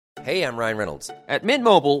Hey, I'm Ryan Reynolds. At Mint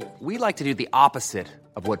Mobile, we like to do the opposite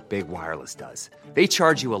of what Big Wireless does. They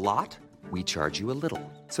charge you a lot, we charge you a little.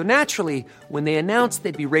 So naturally, when they announced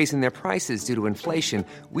they'd be raising their prices due to inflation,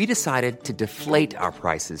 we decided to deflate our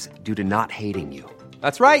prices due to not hating you.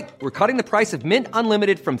 That's right. We're cutting the price of Mint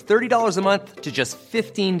Unlimited from $30 a month to just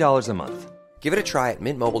 $15 a month. Give it a try at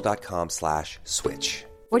mintmobile.com/switch.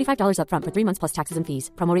 $45 up front for 3 months plus taxes and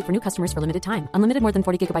fees. Promo rate for new customers for limited time. Unlimited more than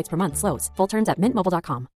 40 gigabytes per month. Slows full terms at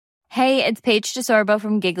mintmobile.com. Hey, it's Paige DeSorbo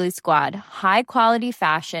from Giggly Squad. High quality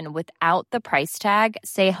fashion without the price tag.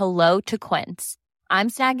 Say hello to Quince. I'm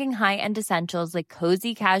snagging high-end essentials like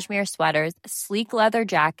cozy cashmere sweaters, sleek leather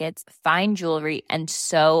jackets, fine jewelry, and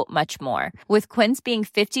so much more. With Quince being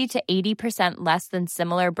 50 to 80% less than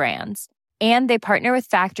similar brands. And they partner with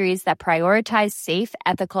factories that prioritize safe,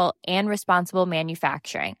 ethical, and responsible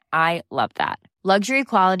manufacturing. I love that. Luxury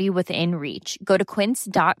quality within reach. Go to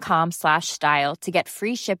quince.com/style to get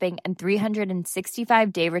free shipping and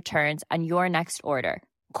 365-day returns on your next order.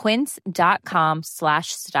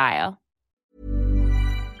 Quince.com/style.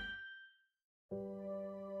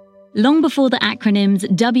 Long before the acronyms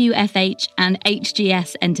WFH and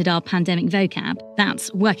HGS entered our pandemic vocab,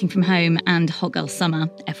 that's working from home and hot girl summer,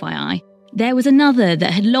 FYI, there was another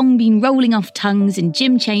that had long been rolling off tongues in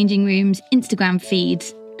gym changing rooms, Instagram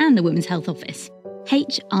feeds, and the Women's Health Office.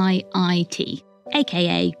 HIIT,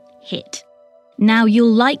 aka HIIT. Now,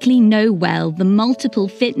 you'll likely know well the multiple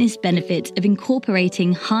fitness benefits of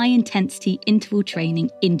incorporating high-intensity interval training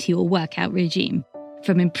into your workout regime,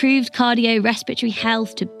 from improved cardiorespiratory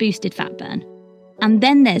health to boosted fat burn. And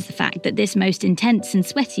then there's the fact that this most intense and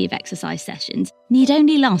sweaty of exercise sessions need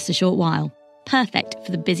only last a short while, perfect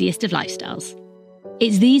for the busiest of lifestyles.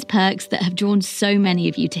 It's these perks that have drawn so many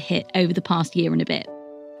of you to HIIT over the past year and a bit.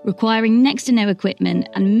 Requiring next to no equipment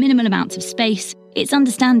and minimal amounts of space, it's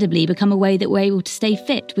understandably become a way that we're able to stay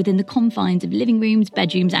fit within the confines of living rooms,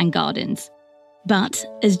 bedrooms and gardens. But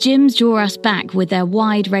as gyms draw us back with their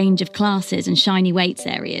wide range of classes and shiny weights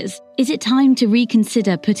areas, is it time to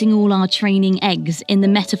reconsider putting all our training eggs in the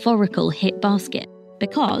metaphorical HIIT basket?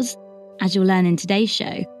 Because, as you'll learn in today's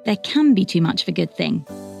show, there can be too much of a good thing.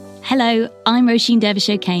 Hello, I'm Roisin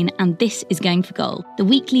Dervish-O'Kane and this is Going for Goal, the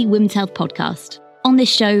weekly women's health podcast. On this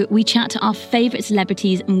show, we chat to our favourite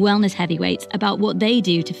celebrities and wellness heavyweights about what they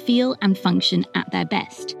do to feel and function at their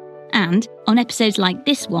best. And on episodes like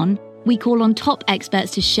this one, we call on top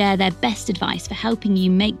experts to share their best advice for helping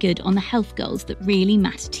you make good on the health goals that really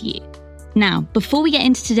matter to you. Now, before we get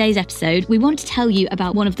into today's episode, we want to tell you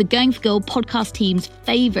about one of the Going for Goal podcast team's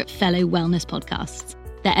favourite fellow wellness podcasts,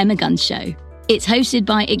 The Emma Guns Show. It's hosted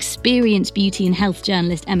by experienced beauty and health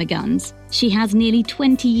journalist Emma Guns. She has nearly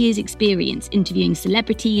 20 years' experience interviewing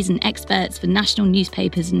celebrities and experts for national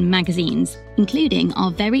newspapers and magazines, including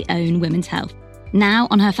our very own Women's Health. Now,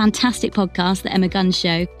 on her fantastic podcast, The Emma Guns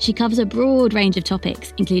Show, she covers a broad range of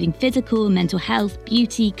topics, including physical and mental health,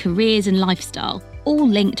 beauty, careers and lifestyle, all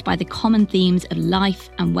linked by the common themes of life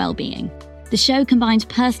and well-being. The show combines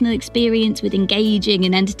personal experience with engaging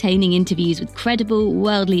and entertaining interviews with credible,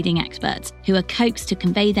 world-leading experts who are coaxed to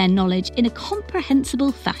convey their knowledge in a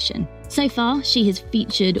comprehensible fashion. So far, she has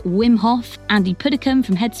featured Wim Hof, Andy Puddicombe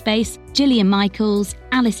from Headspace, Gillian Michaels,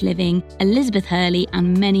 Alice Living, Elizabeth Hurley,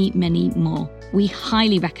 and many, many more. We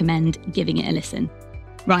highly recommend giving it a listen.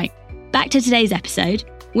 Right, back to today's episode.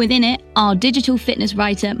 Within it, our digital fitness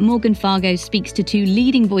writer Morgan Fargo speaks to two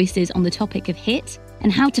leading voices on the topic of HIIT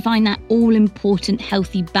and how to find that all-important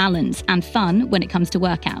healthy balance and fun when it comes to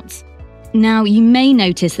workouts. Now, you may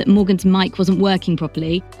notice that Morgan's mic wasn't working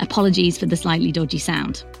properly. Apologies for the slightly dodgy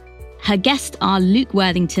sound. Her guests are Luke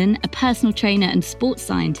Worthington, a personal trainer and sports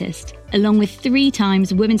scientist, along with 3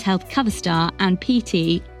 times Women's Health cover star and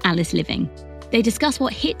PT Alice Living. They discuss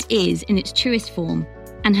what HIIT is in its truest form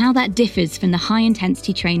and how that differs from the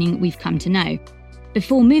high-intensity training we've come to know.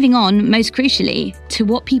 Before moving on, most crucially, to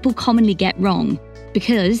what people commonly get wrong.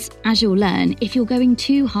 Because, as you'll learn, if you're going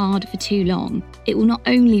too hard for too long, it will not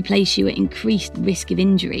only place you at increased risk of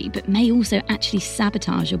injury, but may also actually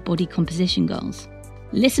sabotage your body composition goals.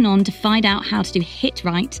 Listen on to find out how to do HIIT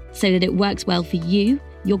right so that it works well for you,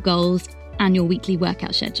 your goals, and your weekly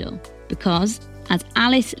workout schedule. Because, as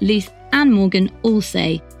Alice, Luth, and Morgan all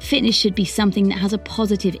say, fitness should be something that has a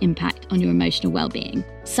positive impact on your emotional well-being.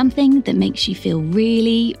 Something that makes you feel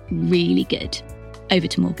really, really good. Over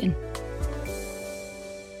to Morgan.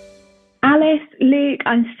 Alice, Luke,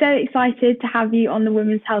 I'm so excited to have you on the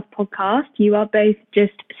Women's Health podcast. You are both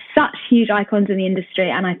just such huge icons in the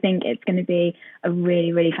industry, and I think it's going to be a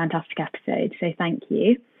really, really fantastic episode. So thank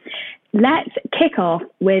you. Let's kick off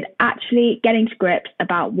with actually getting to grips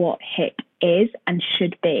about what HIIT is and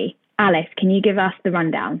should be. Alice, can you give us the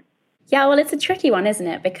rundown? Yeah, well, it's a tricky one, isn't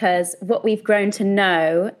it? Because what we've grown to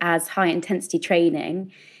know as high intensity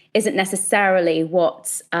training isn't necessarily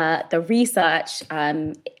what the research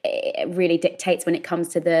really dictates when it comes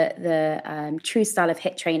to the true style of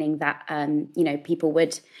HIIT training that people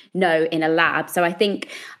would know in a lab. So I think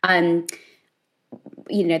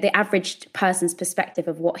the average person's perspective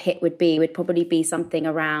of what HIIT would probably be something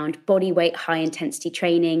around body weight, high intensity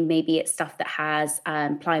training. Maybe it's stuff that has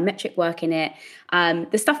plyometric work in it,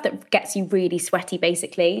 the stuff that gets you really sweaty,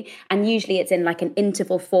 basically. And usually it's in like an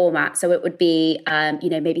interval format. So it would be,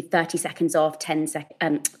 maybe 30 seconds off, 30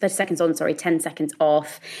 seconds on, 10 seconds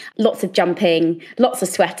off, lots of jumping, lots of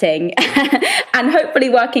sweating, and hopefully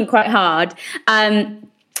working quite hard.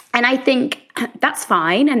 And I think that's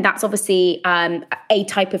fine. And that's obviously a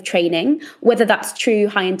type of training. Whether that's true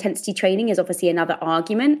high intensity training is obviously another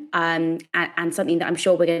argument and something that I'm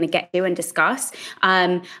sure we're going to get to and discuss.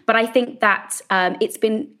 But I think that it's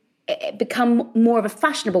become more of a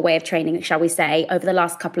fashionable way of training, shall we say, over the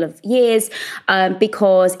last couple of years,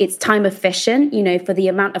 because it's time efficient. For the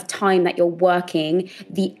amount of time that you're working,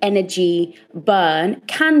 the energy burn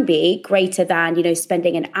can be greater than,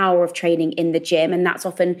 spending an hour of training in the gym. And that's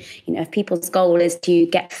often, if people's goal is to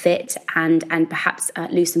get fit and perhaps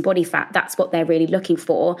lose some body fat, that's what they're really looking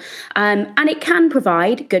for. And it can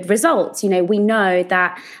provide good results. We know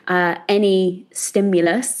that any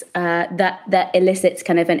stimulus that elicits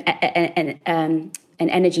kind of an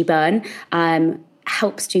energy burn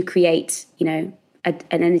helps to create, an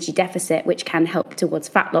energy deficit, which can help towards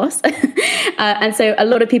fat loss. And so a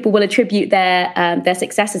lot of people will attribute their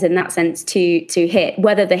successes in that sense to HIIT.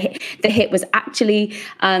 Whether the HIIT was actually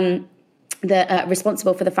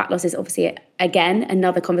responsible for the fat loss is obviously, again,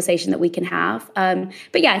 another conversation that we can have.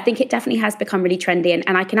 But yeah, I think it definitely has become really trendy.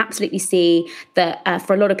 And I can absolutely see that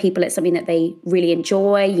for a lot of people, it's something that they really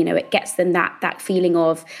enjoy. It gets them that feeling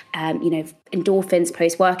of, endorphins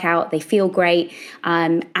post-workout. They feel great.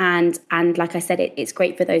 And like I said, it's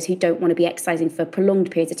great for those who don't want to be exercising for prolonged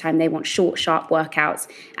periods of time. They want short, sharp workouts.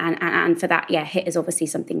 And for that, yeah, HIIT is obviously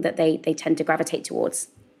something that they tend to gravitate towards.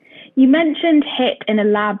 You mentioned HIIT in a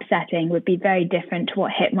lab setting would be very different to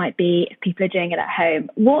what HIIT might be if people are doing it at home.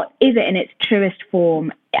 What is it in its truest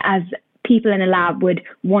form as people in a lab would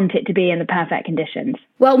want it to be in the perfect conditions?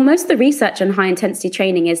 Well, most of the research on high intensity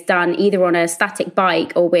training is done either on a static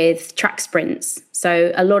bike or with track sprints.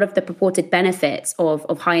 So a lot of the purported benefits of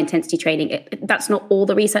high intensity training, that's not all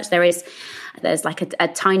the research. There's like a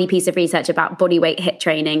tiny piece of research about body weight HIIT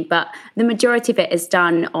training, but the majority of it is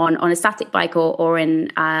done on a static bike or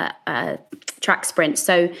in track sprints.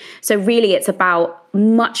 So really it's about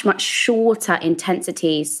much, much shorter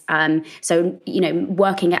intensities. So,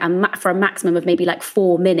 working for a maximum of maybe like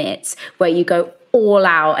 4 minutes where you go all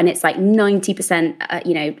out and it's like 90%,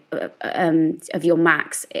 of your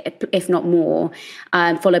max, if not more,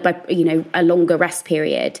 followed by, a longer rest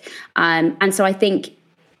period. And so I think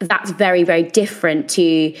that's very, very different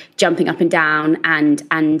to jumping up and down and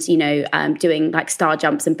doing like star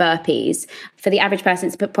jumps and burpees. For the average person,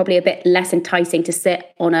 it's probably a bit less enticing to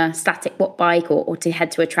sit on a static watt bike or to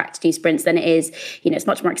head to a track to do sprints than it is. It's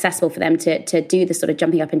much more accessible for them to do the sort of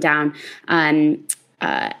jumping up and down.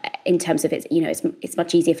 In terms of it's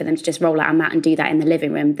much easier for them to just roll out a mat and do that in the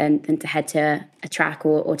living room than to head to a track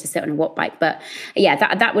or to sit on a watt bike. But yeah,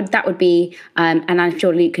 that would be, and I'm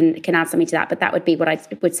sure Luke can add something to that. But that would be what I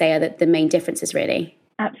would say are the main differences, really.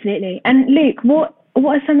 Absolutely. And Luke, what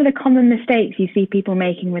are some of the common mistakes you see people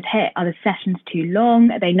making with HIIT? Are the sessions too long?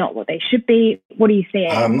 Are they not what they should be? What are you seeing?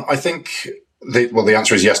 I think the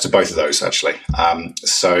answer is yes to both of those, actually.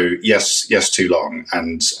 So yes, too long,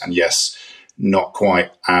 and yes, not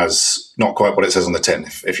quite what it says on the tin,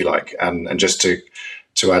 if you like. And just to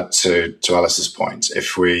add to Alice's point,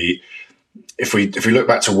 if we look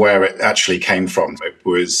back to where it actually came from, it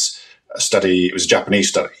was a Japanese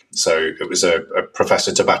study. So it was a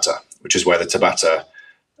Professor Tabata, which is where the Tabata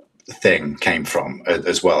thing came from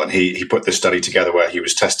as well. And he put this study together where he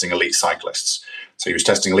was testing elite cyclists. So he was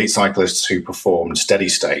testing elite cyclists who performed steady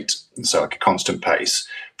state, so like a constant pace,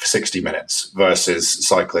 for 60 minutes versus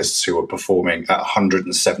cyclists who were performing at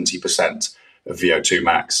 170% of VO2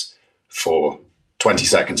 max for 20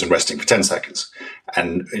 seconds and resting for 10 seconds.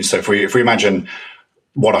 And so if we imagine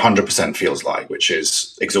what 100% feels like, which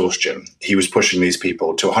is exhaustion, he was pushing these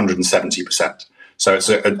people to 170%. So it's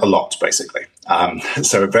a lot, basically.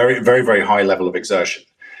 So a very, very, very high level of exertion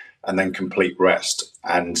and then complete rest.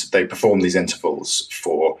 And they performed these intervals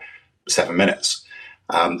for 7 minutes.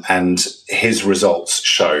 And his results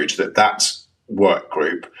showed that work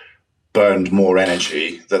group burned more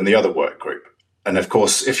energy than the other work group. And of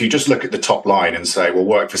course, if you just look at the top line and say, well,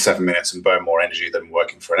 work for 7 minutes and burn more energy than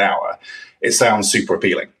working for an hour, it sounds super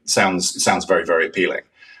appealing. It sounds very, very appealing.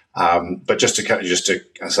 But just to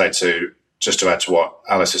add to what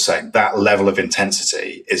Alice is saying, that level of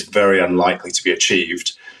intensity is very unlikely to be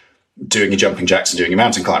achieved doing your jumping jacks and doing your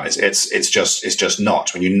mountain climbers. It's just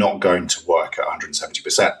not, when you're not going to work at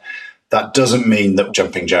 170%. That doesn't mean that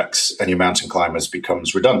jumping jacks and your mountain climbers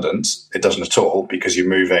becomes redundant. It doesn't at all, because you're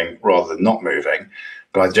moving rather than not moving.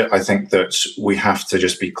 But I think that we have to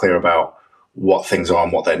just be clear about what things are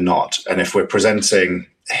and what they're not. And if we're presenting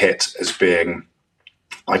HIIT as being,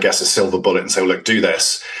 I guess, a silver bullet and say, well, look, do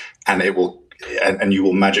this, and it will, and you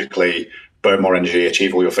will magically burn more energy,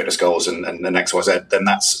 achieve all your fitness goals and X, Y, Z, then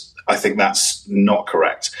I think that's not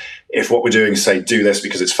correct. If what we're doing is say, do this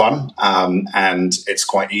because it's fun, and it's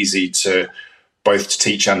quite easy to both to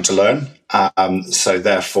teach and to learn. So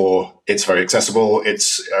therefore it's very accessible.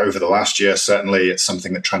 It's, over the last year, certainly it's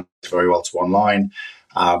something that translates very well to online,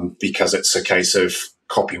 because it's a case of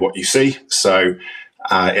copy what you see. So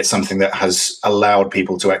it's something that has allowed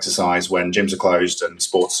people to exercise when gyms are closed and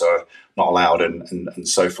sports are not allowed, and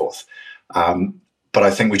so forth. But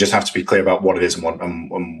I think we just have to be clear about what it is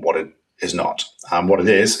and what it is not. What it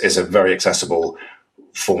is a very accessible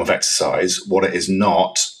form of exercise. What it is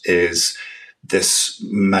not is this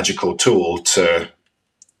magical tool to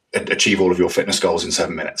achieve all of your fitness goals in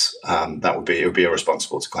 7 minutes. It would be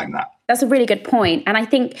irresponsible to claim that. That's a really good point. And I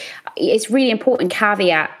think it's really important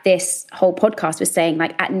caveat this whole podcast was saying,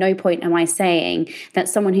 like, at no point am I saying that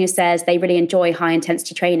someone who says they really enjoy high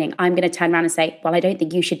intensity training, I'm going to turn around and say, well, I don't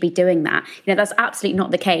think you should be doing that. That's absolutely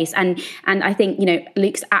not the case. And I think,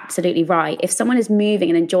 Luke's absolutely right. If someone is moving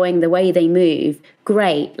and enjoying the way they move,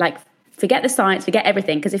 great. Like, forget the science, forget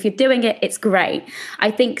everything, because if you're doing it, it's great.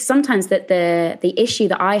 I think sometimes that the issue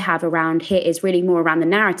that I have around HIIT is really more around the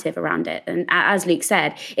narrative around it. And as Luke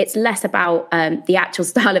said, it's less about the actual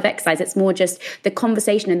style of exercise. It's more just the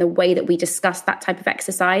conversation and the way that we discuss that type of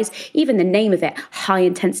exercise. Even the name of it, high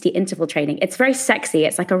intensity interval training, it's very sexy.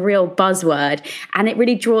 It's like a real buzzword, and it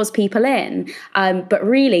really draws people in. But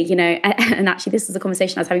really, and actually this is a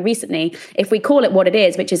conversation I was having recently, if we call it what it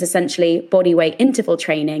is, which is essentially body weight interval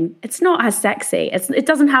training, it's not as sexy. It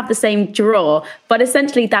doesn't have the same draw, but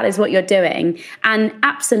essentially that is what you're doing. And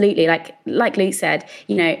absolutely, like Luke said,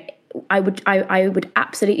 I would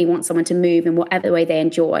absolutely want someone to move in whatever way they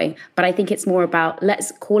enjoy. But I think it's more about,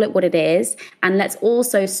 let's call it what it is, and let's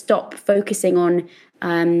also stop focusing on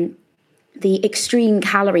the extreme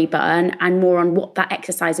calorie burn and more on what that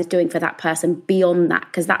exercise is doing for that person beyond that,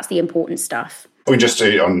 because that's the important stuff. I mean, just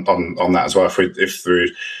on that as well,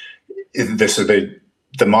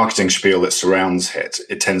 the marketing spiel that surrounds HIIT,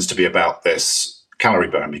 it tends to be about this calorie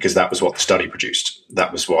burn, because that was what the study produced.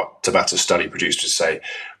 That was what Tabata's study produced, to say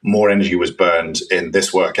more energy was burned in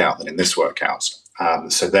this workout than in this workout.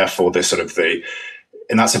 So therefore,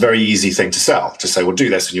 and that's a very easy thing to sell, to say, well, do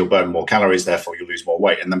this and you'll burn more calories, therefore you'll lose more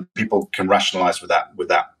weight. And then people can rationalize with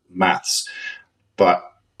that maths. But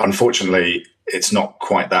unfortunately, it's not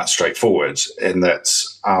quite that straightforward, in that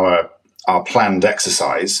our planned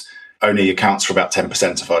exercise only accounts for about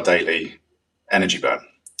 10% of our daily energy burn.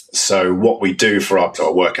 So what we do for our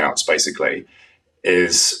workouts basically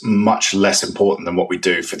is much less important than what we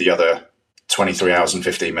do for the other 23 hours and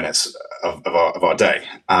 15 minutes of our day.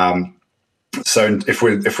 So if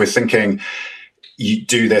we're thinking you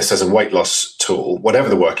do this as a weight loss tool, whatever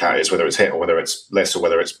the workout is, whether it's HIIT or whether it's less or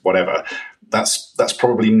whether it's whatever, that's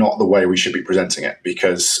probably not the way we should be presenting it,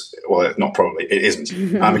 because, well, not probably, it isn't.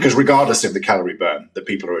 Because regardless of the calorie burn that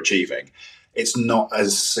people are achieving, it's not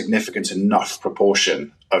as significant enough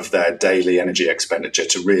proportion of their daily energy expenditure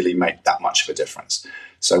to really make that much of a difference.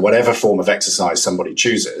 So whatever form of exercise somebody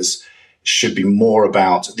chooses should be more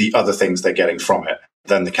about the other things they're getting from it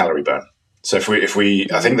than the calorie burn. So if we,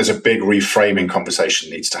 I think there's a big reframing conversation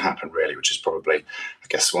needs to happen, really, which is probably, I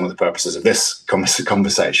guess, one of the purposes of this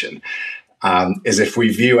conversation, is if we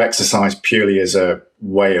view exercise purely as a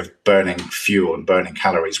way of burning fuel and burning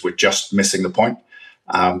calories, we're just missing the point.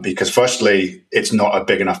 Because firstly, it's not a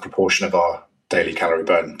big enough proportion of our daily calorie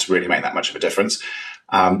burn to really make that much of a difference.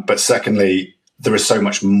 But secondly, there is so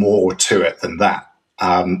much more to it than that.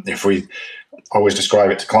 If we always describe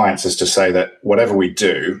it to clients as to say that whatever we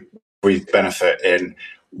do, we benefit in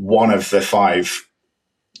one of the 5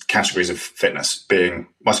 categories of fitness, being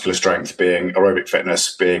muscular strength, being aerobic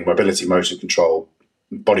fitness, being mobility, motor control,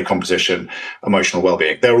 body composition, emotional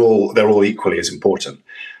well-being. They're all equally as important.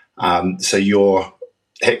 So your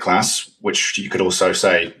HIIT class, which you could also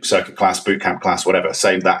say circuit class, boot camp class, whatever,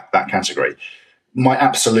 say that category, might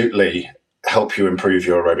absolutely help you improve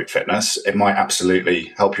your aerobic fitness. It might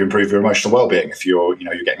absolutely help you improve your emotional well-being if you're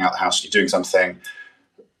getting out of the house, you're doing something,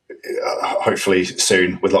 hopefully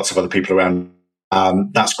soon with lots of other people around.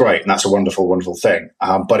 That's great, and that's a wonderful, wonderful thing.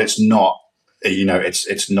 But it's not,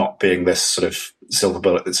 it's not being this sort of silver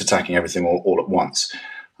bullet that's attacking everything all at once.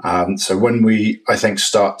 So when we, I think,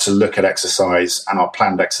 start to look at exercise and our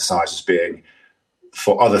planned exercise as being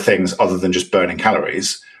for other things other than just burning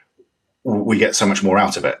calories, we get so much more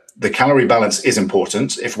out of it. The calorie balance is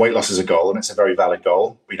important if weight loss is a goal, and it's a very valid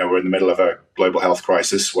goal. We're in the middle of a global health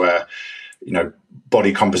crisis where,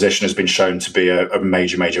 body composition has been shown to be a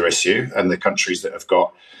major issue, and the countries that have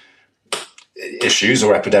got issues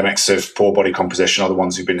or epidemics of poor body composition are the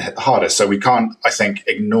ones who've been hit the hardest. So we can't, I think,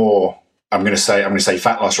 ignore. I'm going to say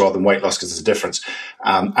fat loss rather than weight loss because there's a difference.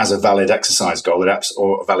 As a valid exercise goal,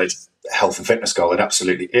 or a valid health and fitness goal, it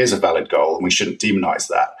absolutely is a valid goal, and we shouldn't demonize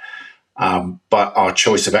that. But our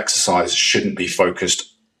choice of exercise shouldn't be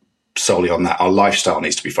focused solely on that. Our lifestyle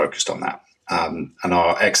needs to be focused on that. And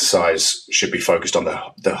our exercise should be focused on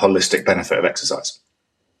the holistic benefit of exercise.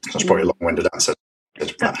 So that's probably a long-winded answer.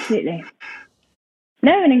 Absolutely.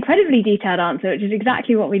 No, an incredibly detailed answer, which is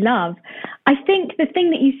exactly what we love. I think the thing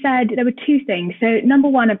that you said, there were two things. So number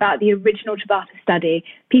one, about the original Tabata study,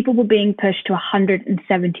 people were being pushed to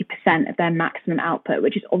 170% of their maximum output,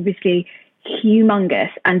 which is obviously humongous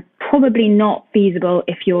and probably not feasible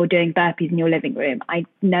if you're doing burpees in your living room. I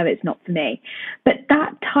know it's not for me. But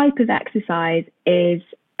that type of exercise is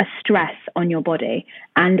a stress on your body.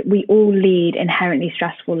 And we all lead inherently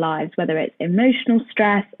stressful lives, whether it's emotional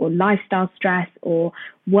stress or lifestyle stress or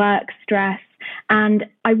work stress. And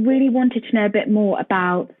I really wanted to know a bit more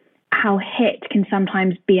about how HIIT can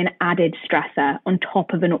sometimes be an added stressor on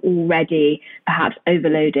top of an already perhaps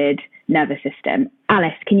overloaded nervous system.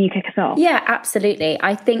 Alice, can you kick us off? Yeah, absolutely.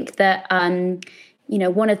 I think that,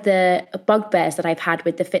 one of the bugbears that I've had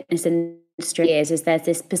with the fitness industry is there's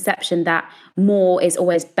this perception that more is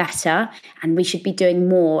always better and we should be doing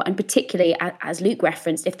more. And particularly, as Luke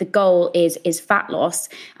referenced, if the goal is fat loss,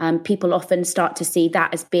 people often start to see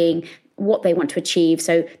that as being what they want to achieve.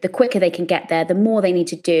 So the quicker they can get there, the more they need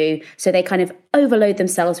to do. So they kind of overload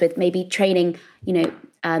themselves with maybe training,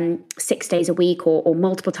 6 days a week or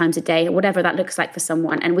multiple times a day, or whatever that looks like for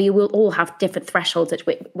someone. And we will all have different thresholds at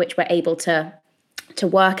which we're able to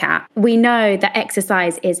work at. We know that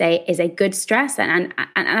exercise is a good stress, and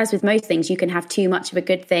as with most things, you can have too much of a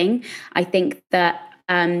good thing. I think that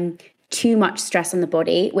too much stress on the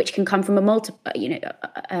body, which can come from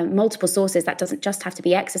multiple sources. That doesn't just have to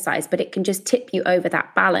be exercise, but it can just tip you over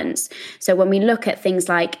that balance. So when we look at things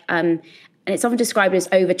like, and it's often described as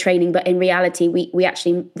overtraining, but in reality, we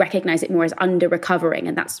actually recognize it more as under recovering.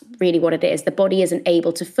 And that's really what it is. The body isn't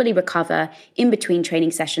able to fully recover in between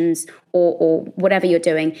training sessions or whatever you're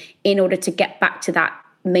doing in order to get back to that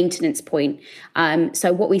maintenance point.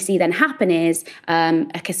 So what we see then happen is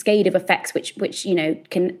a cascade of effects, which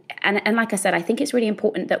can, and like I said, I think it's really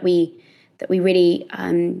important that we really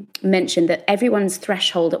mention that everyone's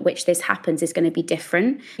threshold at which this happens is going to be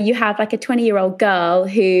different. You have like a 20-year-old girl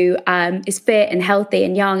who is fit and healthy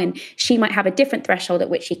and young, and she might have a different threshold at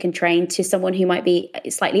which she can train to someone who might be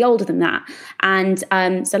slightly older than that.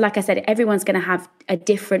 And so like I said, everyone's going to have a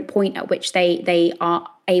different point at which they are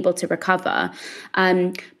able to recover.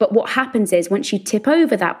 But what happens is once you tip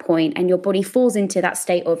over that point and your body falls into that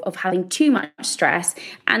state of having too much stress,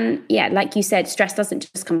 and yeah, like you said, stress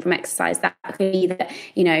doesn't just come from exercise. That could be that,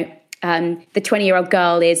 the 20-year-old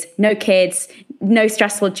girl is no kids, no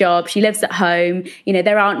stressful job. She lives at home.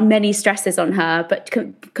 There aren't many stresses on her, but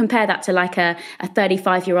compare that to like a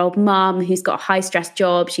 35-year-old mum who's got a high stress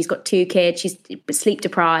job. She's got 2 kids. She's sleep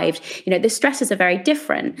deprived. The stresses are very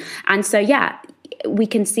different. And so, yeah, we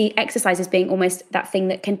can see exercise as being almost that thing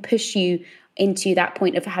that can push you into that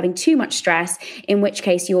point of having too much stress, in which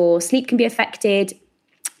case your sleep can be affected,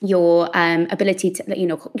 your ability to,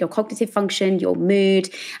 your cognitive function, your mood.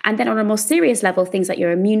 And then on a more serious level, things like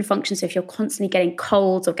your immune function. So if you're constantly getting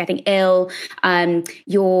colds or getting ill,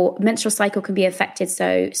 your menstrual cycle can be affected.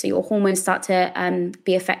 So your hormones start to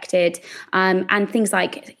be affected. And things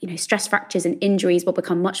like, stress fractures and injuries will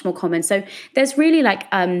become much more common. So there's really like,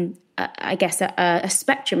 I guess, a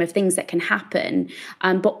spectrum of things that can happen.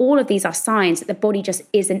 But all of these are signs that the body just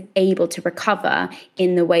isn't able to recover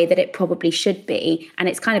in the way that it probably should be. And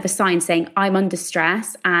it's kind of a sign saying, I'm under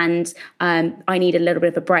stress and I need a little bit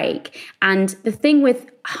of a break. And the thing with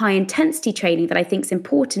high intensity training that I think is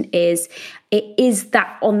important is it is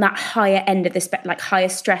that on that higher end of the like higher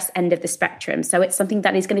stress end of the spectrum. So it's something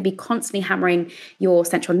that is going to be constantly hammering your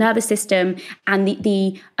central nervous system, and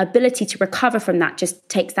the ability to recover from that just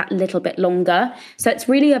takes that little bit longer. So it's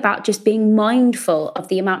really about just being mindful of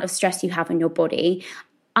the amount of stress you have in your body,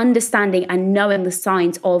 understanding and knowing the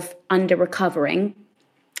signs of under recovering,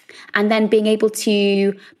 and then being able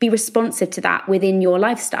to be responsive to that within your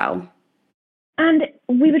lifestyle. And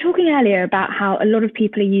we were talking earlier about how a lot of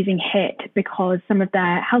people are using HIIT because some of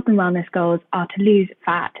their health and wellness goals are to lose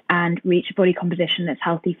fat and reach a body composition that's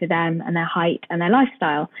healthy for them and their height and their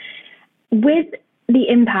lifestyle. With the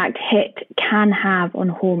impact HIIT can have on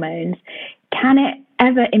hormones, can it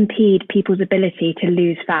ever impede people's ability to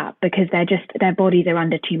lose fat because their bodies are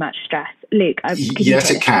under too much stress? Luke, yes,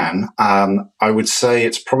 it can. I would say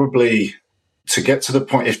it's probably to get to the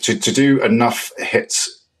point, if to do enough HIIT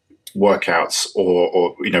workouts,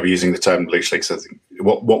 or using the term loosely, because I think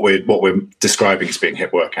what we're describing as being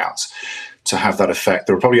HIIT workouts, to have that effect,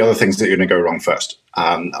 there are probably other things that are going to go wrong first.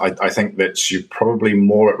 I think that you're probably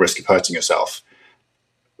more at risk of hurting yourself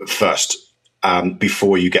first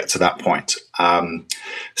before you get to that point.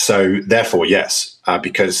 So therefore, yes,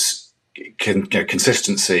 because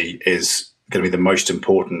consistency is going to be the most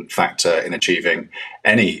important factor in achieving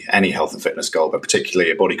any health and fitness goal, but particularly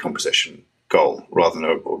a body composition goal rather than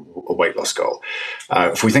a weight loss goal.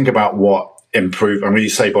 If we think about what improve, and when you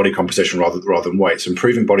say body composition rather than weight, so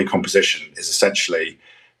improving body composition is essentially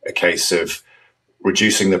a case of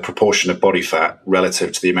reducing the proportion of body fat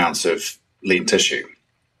relative to the amounts of lean tissue.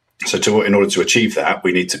 So in order to achieve that,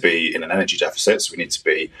 we need to be in an energy deficit. So we need to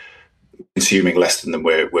be consuming less than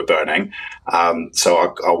we're burning. So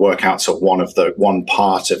our workouts are one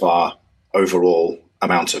part of our overall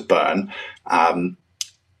amount of burn.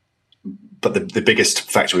 But the biggest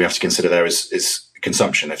factor we have to consider there is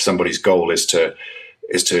consumption. If somebody's goal is to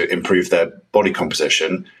improve their body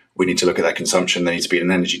composition, we need to look at their consumption. They need to be in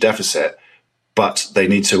an energy deficit, but they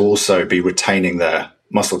need to also be retaining their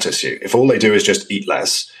muscle tissue. If all they do is just eat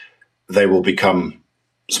less, they will become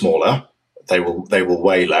smaller. They will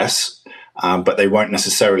weigh less, but they won't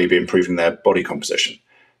necessarily be improving their body composition.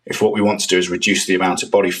 If what we want to do is reduce the amount of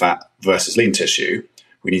body fat versus lean tissue,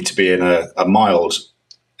 we need to be in a mild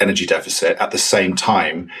energy deficit at the same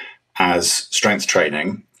time as strength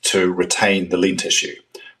training to retain the lean tissue.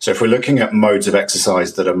 So if we're looking at modes of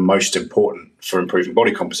exercise that are most important for improving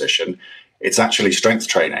body composition, it's actually strength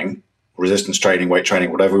training, resistance training, weight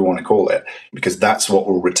training, whatever we want to call it, because that's what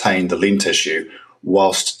will retain the lean tissue,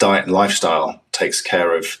 whilst diet and lifestyle takes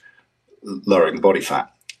care of lowering the body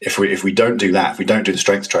fat. If we don't do that, if we don't do the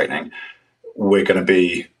strength training, we're going to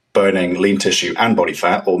be burning lean tissue and body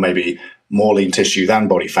fat, or maybe more lean tissue than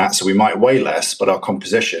body fat. So we might weigh less, but our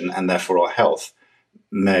composition and therefore our health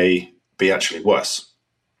may be actually worse.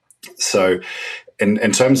 So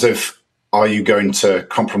in terms of, are you going to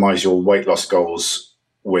compromise your weight loss goals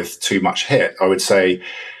with too much HIIT? I would say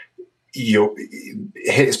HIIT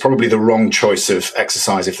is probably the wrong choice of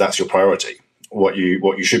exercise if that's your priority. What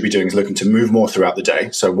you should be doing is looking to move more throughout the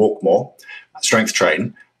day. So walk more, strength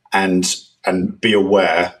train, and be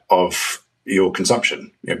aware of your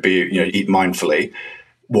consumption. Eat mindfully,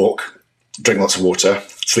 walk, drink lots of water,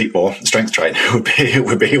 sleep more, strength train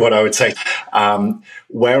would be what I would say.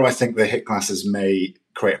 Where I think the HIIT classes may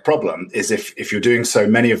create a problem is if you're doing so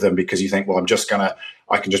many of them because you think, well,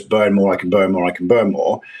 I can just burn more, I can burn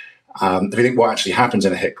more. If you think what actually happens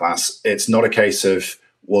in a HIIT class, it's not a case of,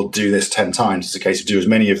 well, do this 10 times. It's a case of do as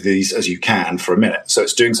many of these as you can for a minute. So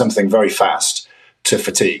it's doing something very fast to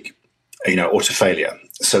fatigue, or to failure.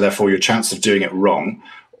 So therefore your chance of doing it wrong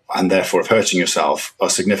and therefore of hurting yourself are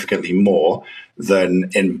significantly more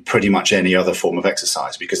than in pretty much any other form of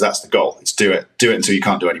exercise, because that's the goal. It's do it until you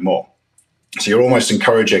can't do any more. So you're almost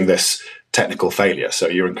encouraging this technical failure. So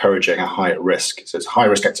you're encouraging a higher risk. So it's high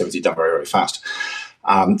risk activity done very, very fast.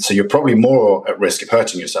 So you're probably more at risk of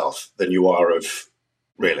hurting yourself than you are of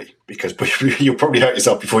really, because you'll probably hurt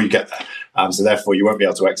yourself before you get there. So therefore you won't be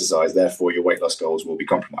able to exercise. Therefore your weight loss goals will be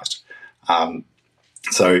compromised.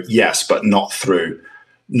 So yes, but not through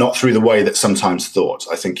the way that sometimes thought.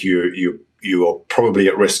 I think you are probably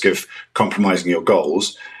at risk of compromising your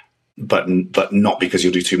goals, but not because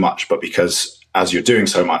you'll do too much, but because as you're doing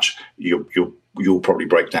so much, you'll probably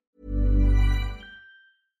break down.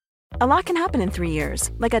 A lot can happen in 3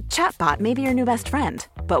 years, like a chatbot may be your new best friend.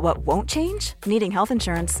 But what won't change? Needing health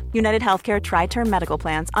insurance. United Healthcare Tri-Term Medical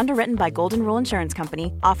Plans, underwritten by Golden Rule Insurance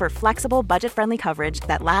Company, offer flexible, budget-friendly coverage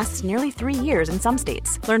that lasts nearly 3 years in some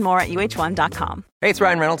states. Learn more at uh1.com. Hey, it's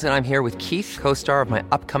Ryan Reynolds, and I'm here with Keith, co-star of my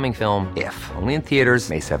upcoming film, If, only in theaters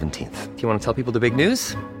May 17th. Do you want to tell people the big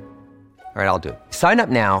news? All right, I'll do it. Sign up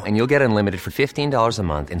now and you'll get unlimited for $15 a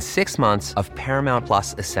month and 6 months of Paramount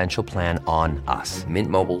Plus Essential Plan on us.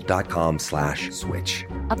 MintMobile.com/switch.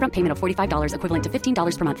 Upfront payment of $45 equivalent to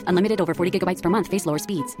 $15 per month. Unlimited over 40 gigabytes per month. Face lower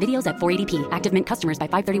speeds. Videos at 480p. Active Mint customers by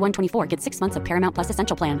 531.24 get 6 months of Paramount Plus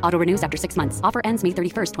Essential Plan. Auto renews after 6 months. Offer ends May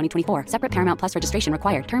 31st, 2024. Separate Paramount Plus registration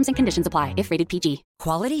required. Terms and conditions apply if rated PG.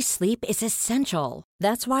 Quality sleep is essential.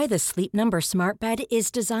 That's why the Sleep Number Smart Bed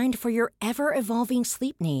is designed for your ever-evolving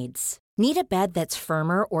sleep needs. Need a bed that's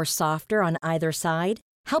firmer or softer on either side?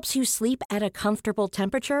 Helps you sleep at a comfortable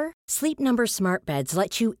temperature? Sleep Number Smart Beds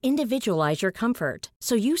let you individualize your comfort,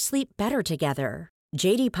 so you sleep better together.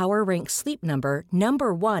 J.D. Power ranks Sleep Number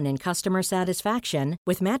number 1 in customer satisfaction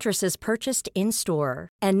with mattresses purchased in-store.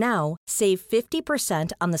 And now, save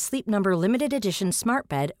 50% on the Sleep Number Limited Edition Smart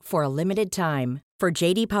Bed for a limited time. For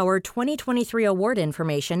J.D. Power 2023 award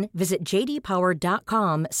information, visit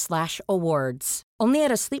jdpower.com/awards. Only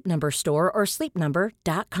at a Sleep Number store or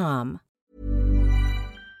sleepnumber.com.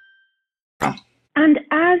 And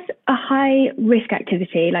as a high-risk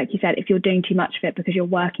activity, like you said, if you're doing too much of it because you're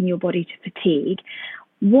working your body to fatigue,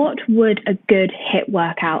 what would a good HIIT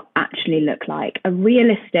workout actually look like? A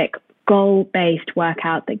realistic, goal-based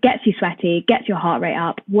workout that gets you sweaty, gets your heart rate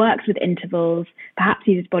up, works with intervals, perhaps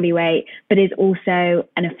uses body weight, but is also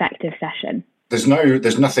an effective session. There's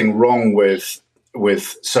nothing wrong with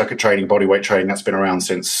circuit training, body weight training. That's been around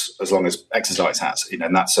since as long as exercise has, and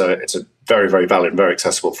it's a very, very valid, very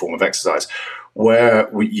accessible form of exercise. Where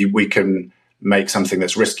we can make something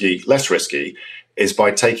that's risky less risky is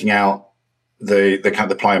by taking out the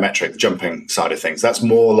kind of the plyometric, the jumping side of things. That's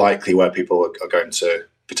more likely where people are going to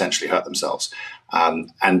potentially hurt themselves.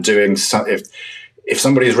 And doing if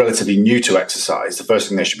somebody is relatively new to exercise, the first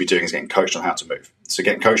thing they should be doing is getting coached on how to move. So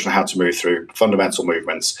getting coached on how to move through fundamental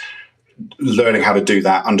movements, learning how to do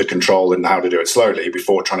that under control and how to do it slowly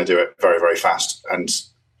before trying to do it very, very fast and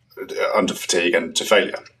under fatigue and to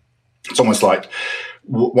failure. It's almost like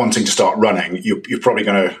wanting to start running. You're probably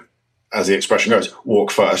going to, as the expression goes, walk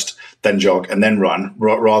first, then jog, and then run,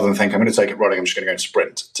 rather than think, I'm going to take it running, I'm just going to go and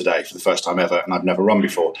sprint today for the first time ever, and I've never run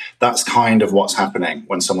before. That's kind of what's happening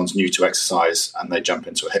when someone's new to exercise and they jump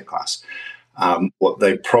into a HIIT class. What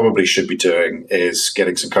they probably should be doing is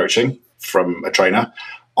getting some coaching from a trainer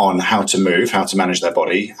on how to move, how to manage their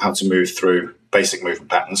body, how to move through basic movement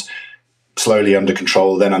patterns, slowly under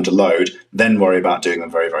control, then under load, then worry about doing them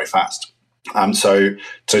very, very fast. So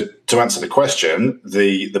to answer the question,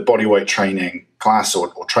 the body weight training class or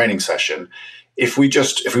training session, if we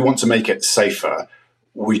want to make it safer,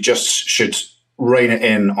 we just should rein it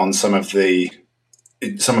in on some of the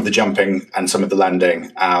jumping and some of the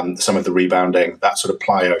landing, some of the rebounding, that sort of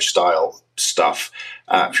plyo style stuff.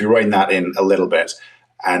 If you rein that in a little bit,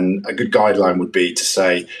 and a good guideline would be to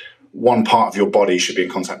say one part of your body should be in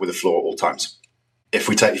contact with the floor at all times. If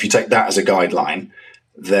you take that as a guideline,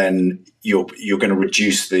 then you're going to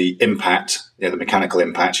reduce the impact, the mechanical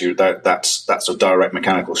impact. That's sort of direct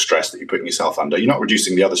mechanical stress that you're putting yourself under. You're not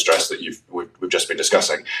reducing the other stress that we've just been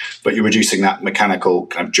discussing, but you're reducing that mechanical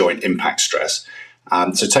kind of joint impact stress.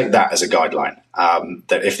 So take that as a guideline.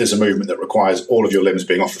 That if there's a movement that requires all of your limbs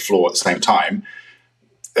being off the floor at the same time,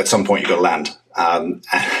 at some point you've got to land, and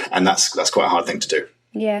that's quite a hard thing to do.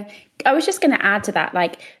 Yeah, I was just going to add to that,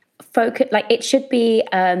 focus. It should be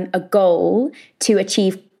a goal to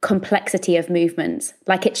achieve complexity of movements.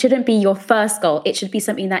 It shouldn't be your first goal. It should be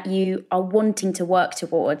something that you are wanting to work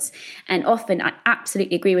towards. And often, I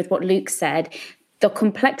absolutely agree with what Luke said. The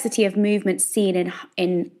complexity of movements seen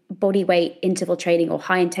in body weight interval training or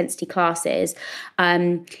high intensity classes,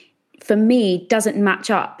 for me, doesn't match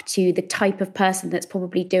up to the type of person that's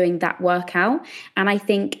probably doing that workout. And I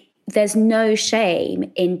think there's no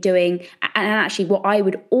shame in doing, and actually what I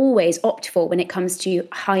would always opt for when it comes to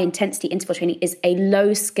high intensity interval training is a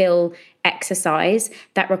low skill exercise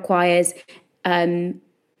that requires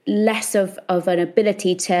less of an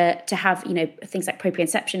ability to have, things like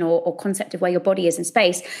proprioception or concept of where your body is in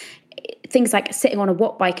space. Things like sitting on a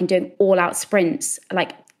watt bike and doing all out sprints,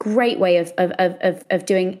 great way of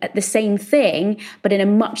doing the same thing, but in a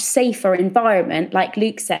much safer environment, like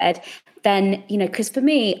Luke said. Then, because for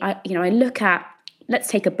me, I look at, let's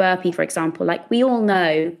take a burpee, for example. We all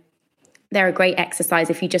know They're a great exercise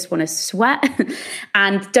if you just want to sweat.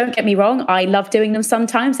 And don't get me wrong, I love doing them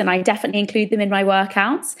sometimes, and I definitely include them in my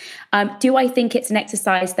workouts. Do I think it's an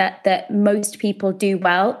exercise that most people do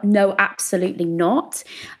well? No, absolutely not.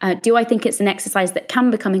 Do I think it's an exercise that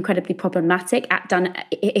can become incredibly problematic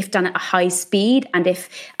if done at a high speed, and if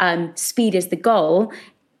speed is the goal?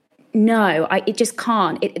 No, it just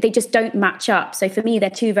can't. They just don't match up. So for me, they're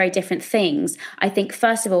two very different things. I think,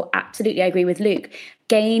 first of all, absolutely, I agree with Luke.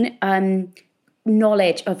 Gain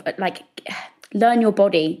knowledge of, learn your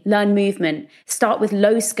body, learn movement, start with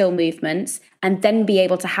low skill movements, and then be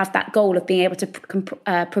able to have that goal of being able to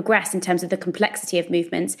progress in terms of the complexity of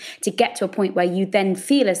movements to get to a point where you then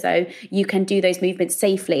feel as though you can do those movements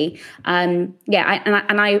safely.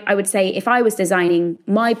 I would say if I was designing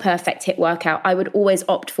my perfect HIIT workout, I would always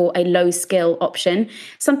opt for a low skill option.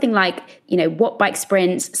 Something like, watt bike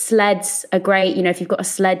sprints, sleds are great. If you've got a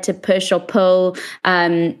sled to push or pull,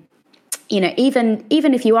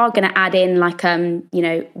 even if you are going to add in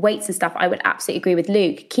weights and stuff, I would absolutely agree with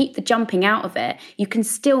Luke. Keep the jumping out of it. You can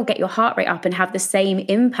still get your heart rate up and have the same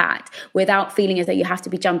impact without feeling as though you have to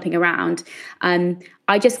be jumping around.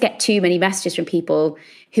 I just get too many messages from people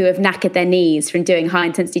who have knackered their knees from doing high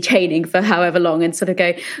intensity training for however long and sort of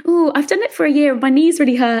go, oh, I've done it for a year and my knees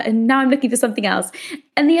really hurt and now I'm looking for something else.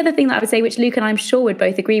 And the other thing that I would say, which Luke and I'm sure would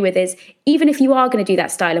both agree with, is even if you are going to do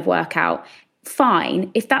that style of workout,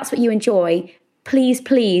 fine. If that's what you enjoy,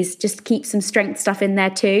 please just keep some strength stuff in there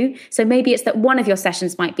too. So maybe it's that one of your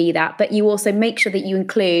sessions might be that, but you also make sure that you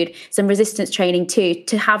include some resistance training too,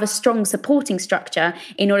 to have a strong supporting structure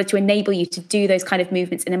in order to enable you to do those kind of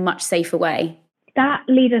movements in a much safer way. That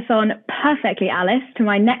leads us on perfectly, Alice, to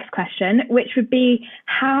my next question, which would be,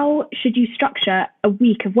 how should you structure a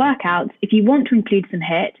week of workouts? If you want to include some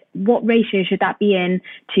HIIT, what ratio should that be in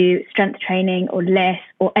to strength training or lifts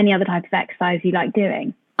or any other type of exercise you like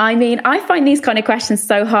doing? I mean, I find these kind of questions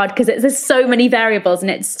so hard because there's so many variables and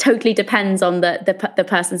it totally depends on the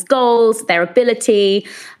person's goals, their ability.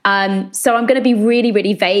 So I'm going to be really,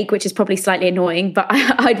 really vague, which is probably slightly annoying, but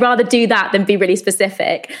I'd rather do that than be really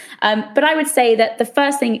specific. But I would say that the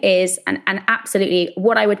first thing is, and absolutely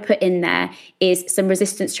what I would put in there is some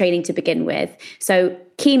resistance training to begin with. So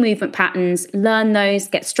key movement patterns, learn those,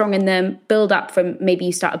 get strong in them, build up from, maybe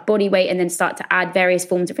you start at body weight and then start to add various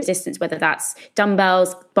forms of resistance, whether that's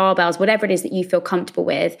dumbbells, barbells, whatever it is that you feel comfortable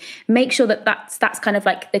with. Make sure that that's kind of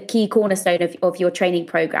like the key cornerstone of your training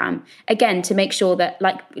program. Again, to make sure that,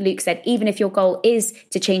 like Luke said, even if your goal is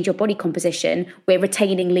to change your body composition, we're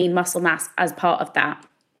retaining lean muscle mass as part of that.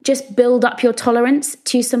 Just build up your tolerance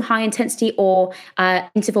to some high intensity or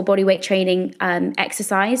interval body weight training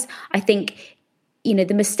exercise. I think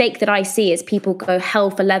the mistake that I see is people go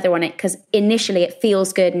hell for leather on it because initially it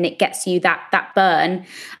feels good and it gets you that burn,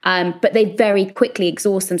 but they very quickly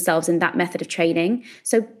exhaust themselves in that method of training.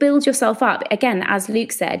 So build yourself up. Again, as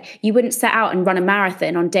Luke said, you wouldn't set out and run a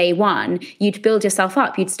marathon on day one. You'd build yourself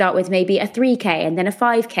up. You'd start with maybe a 3K and then a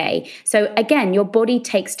 5K. So again, your body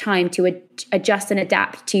takes time to adjust and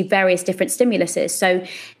adapt to various different stimuluses. So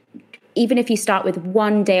even if you start with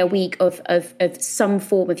 1 day a week of some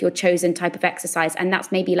form of your chosen type of exercise, and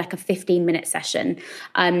that's maybe like a 15-minute session,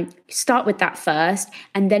 start with that first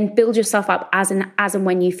and then build yourself up as and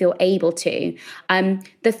when you feel able to.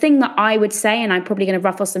 The thing that I would say, and I'm probably going to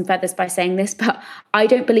ruffle some feathers by saying this, but I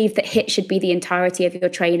don't believe that HIIT should be the entirety of your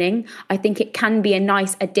training. I think it can be a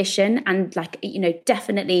nice addition and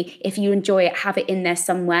definitely if you enjoy it, have it in there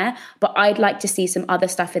somewhere. But I'd like to see some other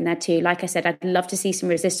stuff in there too. Like I said, I'd love to see some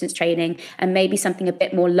resistance training and maybe something a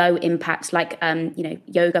bit more low impact, like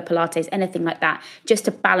yoga, Pilates, anything like that, just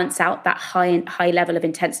to balance out that high level of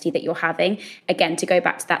intensity that you're having. Again, to go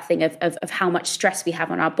back to that thing of how much stress we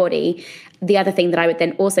have on our body. The other thing that I would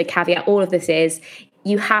then also caveat all of this is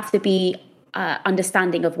you have to be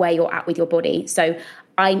understanding of where you're at with your body. So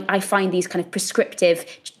I find these kind of prescriptive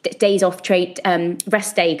days off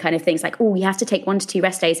rest day kind of things, like, oh, you have to take 1 to 2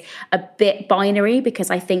 rest days, a bit binary,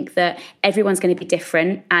 because I think that everyone's going to be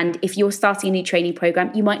different. And if you're starting a new training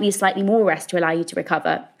program, you might need slightly more rest to allow you to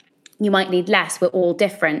recover. You might need less. We're all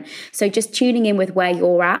different. So just tuning in with where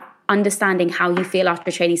you're at, understanding how you feel after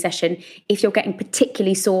a training session, if you're getting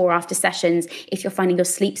particularly sore after sessions, if you're finding your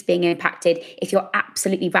sleep's being impacted, if you're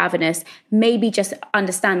absolutely ravenous, maybe just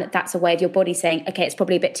understand that that's a way of your body saying, okay, it's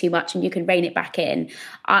probably a bit too much and you can rein it back in.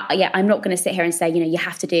 I'm not going to sit here and say, you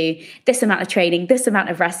have to do this amount of training, this amount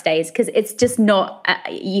of rest days, because it's just not,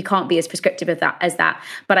 you can't be as prescriptive as that.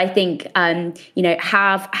 But I think,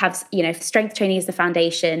 have strength training is the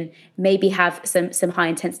foundation, maybe have some high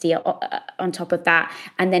intensity on top of that,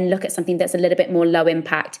 and then look look at something that's a little bit more low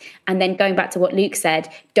impact. And then going back to what Luke said,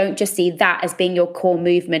 don't just see that as being your core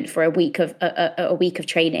movement for a week of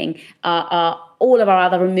training. All of our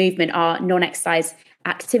other movement, our non-exercise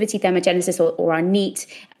activity thermogenesis or our NEAT,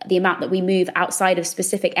 the amount that we move outside of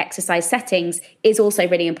specific exercise settings is also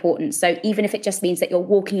really important. So even if it just means that you're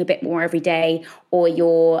walking a bit more every day, or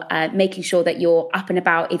you're making sure that you're up and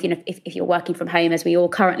about, if you're working from home, as we all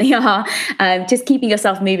currently are, just keeping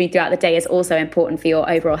yourself moving throughout the day is also important for your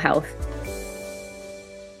overall health.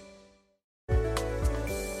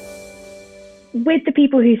 With the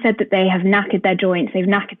people who said that they have knackered their joints, they've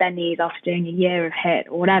knackered their knees after doing a year of HIIT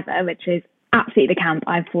or whatever, which is absolutely the camp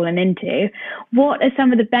I've fallen into, what are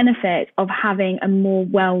some of the benefits of having a more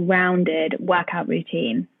well-rounded workout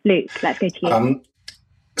routine? Luke, let's go to you.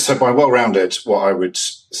 So by well-rounded, what I would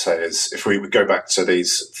say is, if we would go back to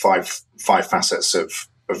these five facets of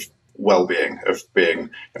well-being, of being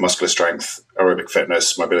muscular strength, aerobic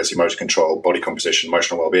fitness, mobility, motor control, body composition,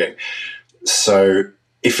 emotional well-being. So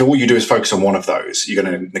if all you do is focus on one of those, you're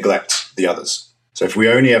going to neglect the others. So if we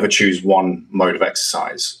only ever choose one mode of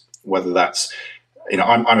exercise, whether that's,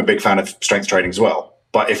 I'm a big fan of strength training as well,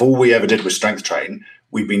 but if all we ever did was strength train,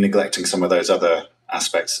 we'd be neglecting some of those other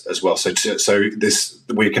aspects as well. So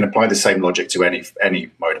we can apply the same logic to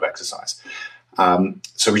any mode of exercise.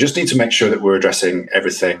 So we just need to make sure that we're addressing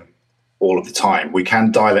everything all of the time. We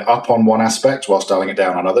can dial it up on one aspect whilst dialing it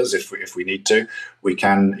down on others if we need to. We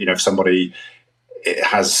can, if somebody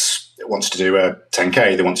wants to do a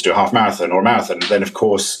 10K, they want to do a half marathon or a marathon, then of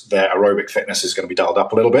course their aerobic fitness is going to be dialed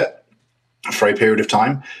up a little bit for a period of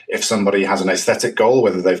time. If somebody has an aesthetic goal,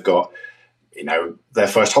 whether they've got, their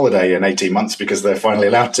first holiday in 18 months because they're finally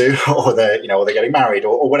allowed to, or they're getting married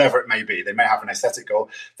or whatever it may be, they may have an aesthetic goal.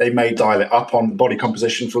 They may dial it up on body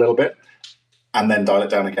composition for a little bit and then dial it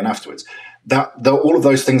down again afterwards. All of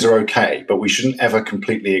those things are okay, but we shouldn't ever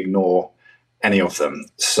completely ignore any of them.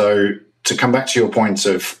 So to come back to your point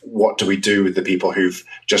of what do we do with the people who've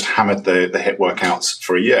just hammered the HIIT workouts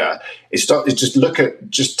for a year, is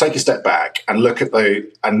just take a step back and look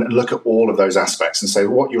at all of those aspects and say,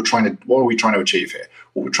 what are we trying to achieve here?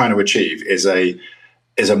 What we're trying to achieve is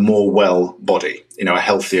a more well body, a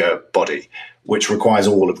healthier body, which requires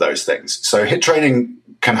all of those things. So HIIT training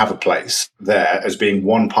can have a place there as being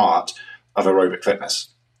one part of aerobic fitness.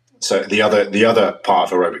 So the other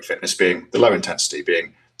part of aerobic fitness being the low intensity,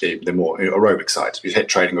 being the more aerobic side. HIIT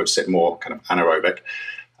training would sit more kind of anaerobic.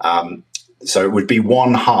 So it would be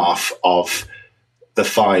one half of the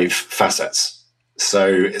 5 facets.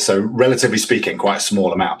 So relatively speaking, quite a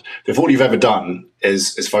small amount. If all you've ever done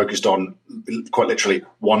is focused on quite literally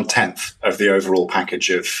 1/10 of the overall package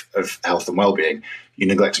of health and well-being, you're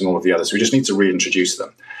neglecting all of the others. We just need to reintroduce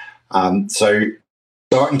them. So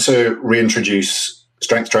starting to reintroduce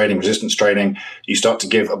strength training, resistance training, you start to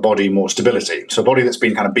give a body more stability. So a body that's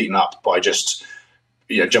been kind of beaten up by just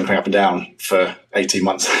jumping up and down for 18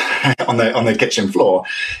 months on the kitchen floor,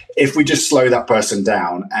 if we just slow that person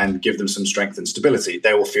down and give them some strength and stability,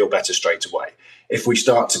 they will feel better straight away. If we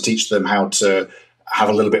start to teach them how to have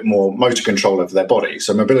a little bit more motor control of their body,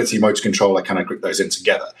 so mobility, motor control, I kind of group those in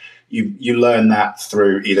together. You learn that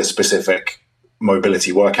through either specific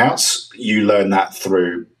mobility workouts, you learn that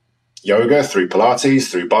through yoga, through Pilates,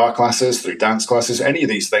 through bar classes, through dance classes, any of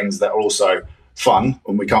these things that are also fun,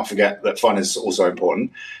 and we can't forget that fun is also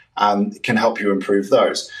important, can help you improve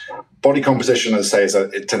those. Body composition, as I say,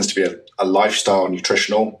 it tends to be a lifestyle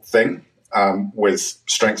nutritional thing, with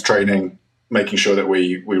strength training, making sure that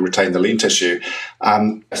we retain the lean tissue.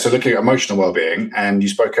 So looking at emotional well-being, and you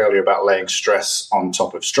spoke earlier about laying stress on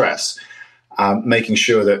top of stress, making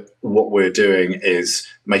sure that what we're doing is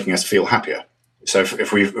making us feel happier. So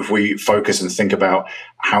if we focus and think about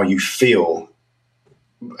how you feel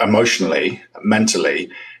emotionally, mentally,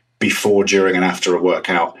 before, during, and after a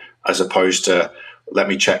workout, as opposed to let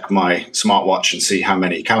me check my smartwatch and see how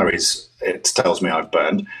many calories it tells me I've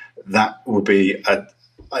burned, that would be,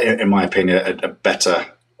 in my opinion, a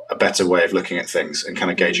better way of looking at things and kind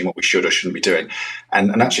of gauging what we should or shouldn't be doing.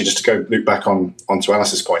 And actually, just to go loop back onto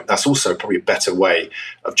Alice's point, that's also probably a better way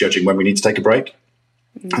of judging when we need to take a break.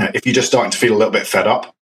 If you're just starting to feel a little bit fed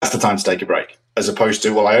up, that's the time to take a break, as opposed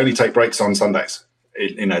to, well, I only take breaks on Sundays.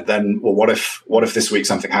 Then, well, what if this week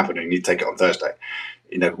something happened and you need to take it on Thursday?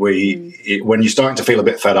 When you're starting to feel a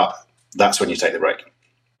bit fed up, that's when you take the break.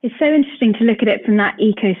 It's so interesting to look at it from that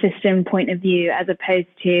ecosystem point of view, as opposed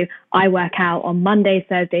to I work out on Mondays,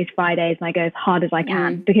 Thursdays, Fridays, and I go as hard as I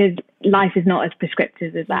can, because life is not as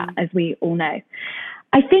prescriptive as that, as we all know.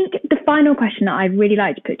 I think the final question that I'd really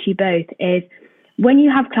like to put to you both is, when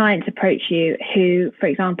you have clients approach you who, for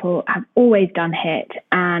example, have always done HIIT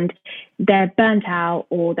and they're burnt out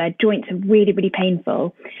or their joints are really, really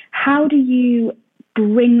painful, how do you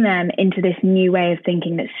bring them into this new way of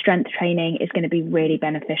thinking that strength training is going to be really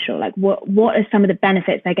beneficial? Like what are some of the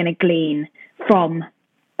benefits they're going to glean from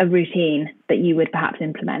a routine that you would perhaps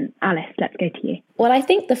implement? Alice, let's go to you. Well, I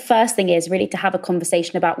think the first thing is really to have a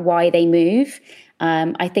conversation about why they move.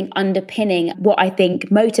 I think underpinning what I think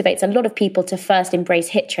motivates a lot of people to first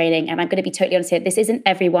embrace HIIT training, and I'm going to be totally honest here, this isn't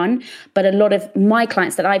everyone, but a lot of my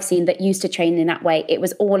clients that I've seen that used to train in that way, it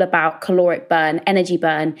was all about caloric burn, energy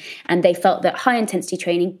burn, and they felt that high intensity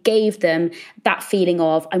training gave them that feeling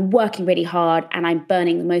of I'm working really hard and I'm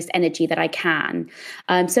burning the most energy that I can.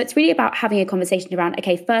 So it's really about having a conversation around,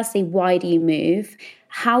 okay, firstly, why do you move?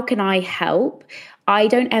 How can I help? I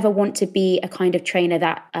don't ever want to be a kind of trainer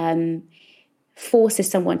that forces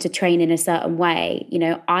someone to train in a certain way. You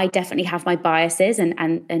know, I definitely have my biases,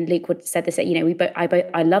 and Luke would said this, you know,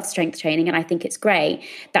 I love strength training and I think it's great.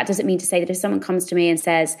 That doesn't mean to say that if someone comes to me and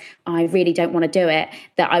says, I really don't want to do it,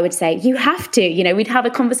 that I would say, you have to. You know, we'd have a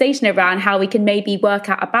conversation around how we can maybe work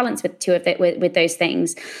out a balance with two of it, with those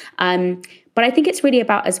things. But I think it's really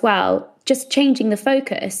about as well, just changing the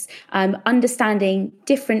focus, understanding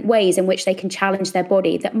different ways in which they can challenge their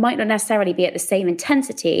body that might not necessarily be at the same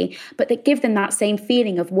intensity, but that give them that same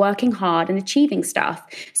feeling of working hard and achieving stuff.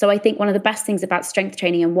 So I think one of the best things about strength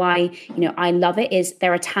training and why, you know, I love it is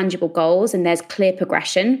there are tangible goals and there's clear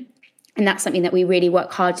progression. And that's something that we really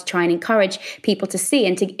work hard to try and encourage people to see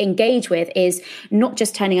and to engage with, is not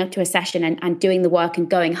just turning up to a session and doing the work and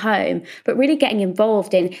going home, but really getting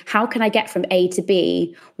involved in how can I get from A to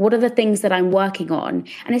B? What are the things that I'm working on?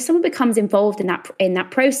 And if someone becomes involved in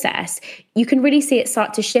that process, you can really see it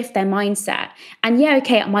start to shift their mindset. And yeah,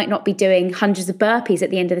 okay, I might not be doing hundreds of burpees at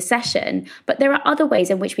the end of the session, but there are other ways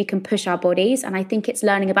in which we can push our bodies. And I think it's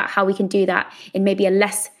learning about how we can do that in maybe a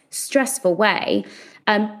less stressful way.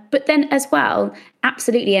 But then as well,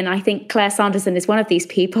 absolutely, and I think Claire Sanderson is one of these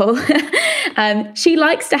people, she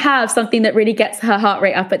likes to have something that really gets her heart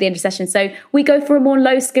rate up at the end of the session. So we go for a more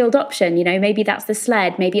low-skilled option. You know, maybe that's the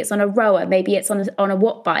sled, maybe it's on a rower, maybe it's on a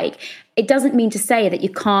watt bike. It doesn't mean to say that you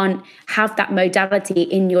can't have that modality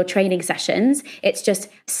in your training sessions. It's just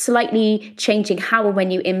slightly changing how and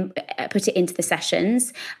when you put it into the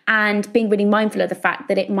sessions, and being really mindful of the fact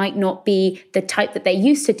that it might not be the type that they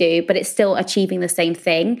used to do, but it's still achieving the same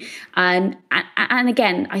thing. And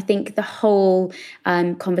again, I think the whole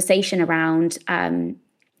conversation around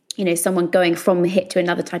you know, someone going from HIIT to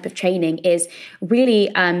another type of training is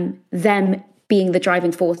really them being the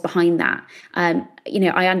driving force behind that. You know,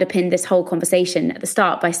 I underpinned this whole conversation at the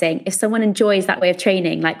start by saying, if someone enjoys that way of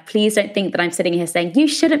training, like, please don't think that I'm sitting here saying you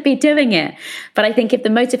shouldn't be doing it. But I think if the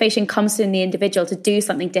motivation comes from the individual to do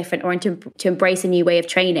something different or to embrace a new way of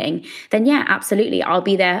training, then yeah, absolutely, I'll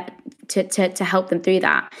be there to help them through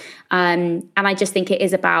that. And I just think it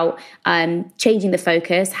is about changing the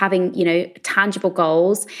focus, having, you know, tangible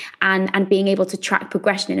goals, and being able to track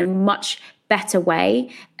progression in a much better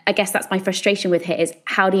way. I guess that's my frustration with HIIT, is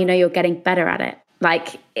how do you know you're getting better at it?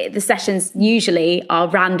 Like, the sessions usually are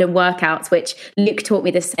random workouts, which Luke taught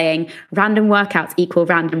me this saying, random workouts equal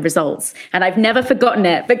random results. And I've never forgotten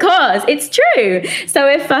it because it's true. So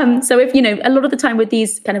if, you know, a lot of the time with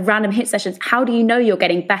these kind of random HIIT sessions, how do you know you're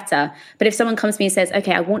getting better? But if someone comes to me and says,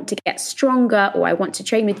 okay, I want to get stronger, or I want to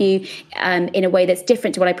train with you in a way that's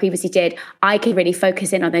different to what I previously did, I can really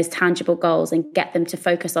focus in on those tangible goals and get them to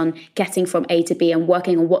focus on getting from A to B and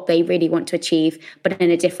working on what they really want to achieve, but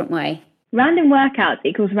in a different way. Random workouts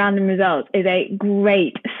equals random results is a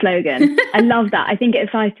great slogan. I love that. I think it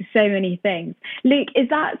applies to so many things. Luke, is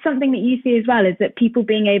that something that you see as well, is that people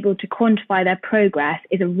being able to quantify their progress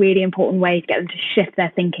is a really important way to get them to shift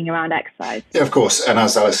their thinking around exercise? Yeah, of course. And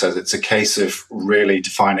as Alice says, it's a case of really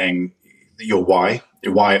defining your why.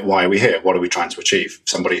 Why are we here? What are we trying to achieve? If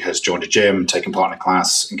somebody has joined a gym, taken part in a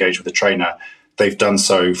class, engaged with a trainer, they've done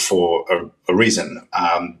so for a reason.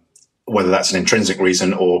 Whether that's an intrinsic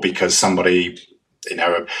reason or because somebody, you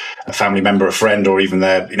know, a family member, a friend, or even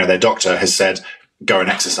their doctor has said, go and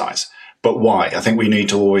exercise. But why? I think we need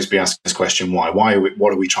to always be asking this question: why?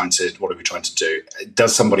 What are we trying to do?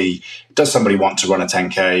 Does somebody want to run a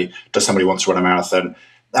 10K? Does somebody want to run a marathon?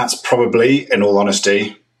 That's probably, in all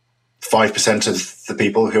honesty, 5% of the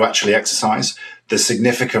people who actually exercise. The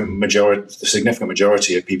significant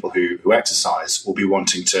majority of people who exercise will be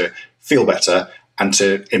wanting to feel better and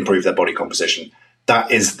to improve their body composition.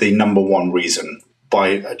 That is the number one reason,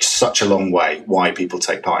 by such a long way, why people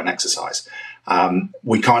take part in exercise.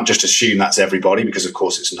 We can't just assume that's everybody, because of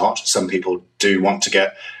course it's not. Some people do want to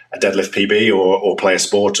get a deadlift PB or play a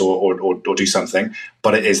sport or do something,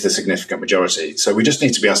 but it is the significant majority. So we just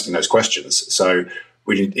need to be asking those questions. So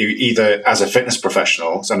we need, either as a fitness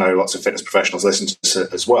professional, so I know lots of fitness professionals listen to this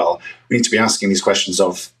as well, we need to be asking these questions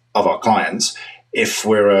of our clients. If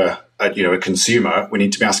we're a consumer, we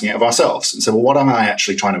need to be asking it of ourselves. And so, well, what am I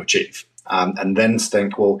actually trying to achieve? And then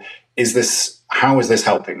think, well, how is this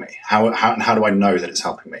helping me? How do I know that it's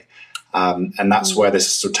helping me? And that's where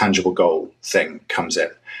this sort of tangible goal thing comes in.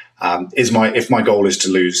 If my goal is to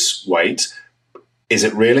lose weight, is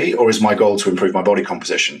it really, or is my goal to improve my body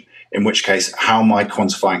composition? In which case, how am I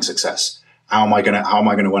quantifying success? How am I going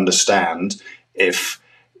to understand if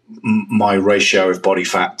my ratio of body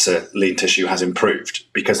fat to lean tissue has improved?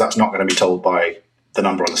 Because that's not going to be told by the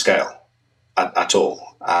number on the scale at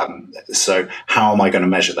all. So how am I going to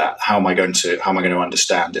measure that? How am I going to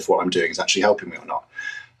understand if what I'm doing is actually helping me or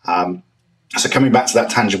not? So coming back to that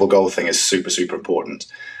tangible goal thing is super, super important.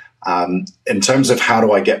 In terms of how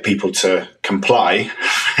do I get people to comply,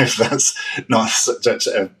 if that's not such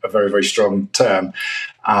a very, very strong term,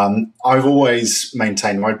 I've always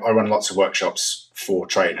maintained, I run lots of workshops for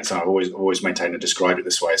trainers, and I've always maintained and described it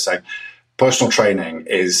this way, saying personal training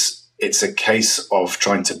it's a case of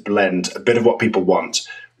trying to blend a bit of what people want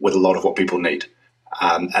with a lot of what people need.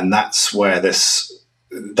 And that's where that's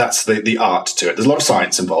the art to it. There's a lot of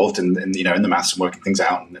science involved in the maths and working things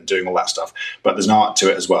out and doing all that stuff, but there's an art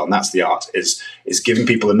to it as well. And that's the art is giving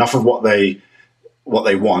people enough of what they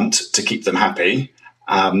want to keep them happy,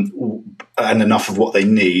 and enough of what they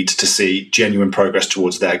need to see genuine progress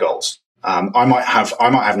towards their goals. I might have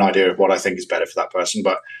an idea of what I think is better for that person,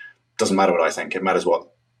 but it doesn't matter what I think. It matters what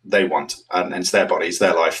they want, and it's their bodies,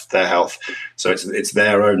 their life, their health. So it's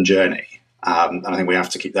their own journey, and I think we have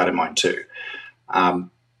to keep that in mind too.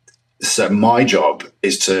 So my job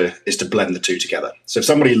is to blend the two together. So if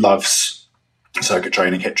somebody loves circuit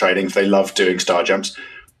training, HIIT training, if they love doing star jumps,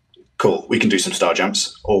 cool, we can do some star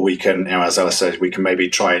jumps, or we can, as Ella says, we can maybe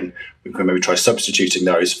try substituting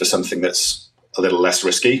those for something that's a little less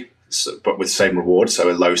risky, but with the same reward, so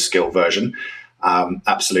a low skill version.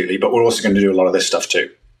 Absolutely. But we're also going to do a lot of this stuff too.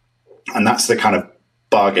 And that's the kind of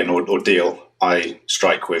bargain or deal I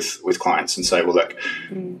strike with clients and say, well, look,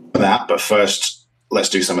 that, but first let's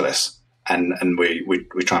do some of this. And we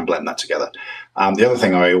try and blend that together. The other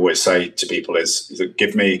thing I always say to people is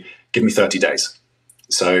give me 30 days.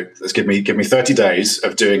 So let's give me 30 days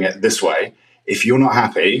of doing it this way. If you're not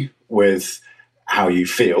happy with how you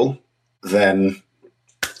feel, then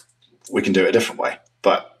we can do it a different way.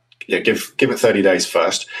 But yeah, give it 30 days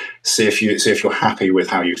first. See if you're happy with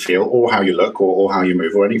how you feel or how you look or how you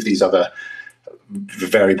move or any of these other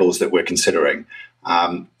variables that we're considering,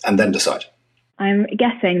 and then decide. I'm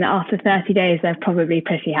guessing that after 30 days, they're probably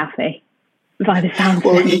pretty happy by the sound.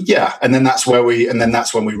 Well, yeah, and then that's when we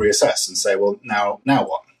reassess and say, well, now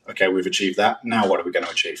what? Okay, we've achieved that. Now what are we going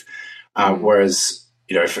to achieve? Whereas,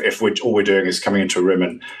 if all we're doing is coming into a room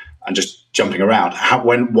and just jumping around, how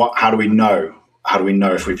do we know? How do we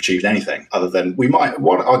know if we've achieved anything other than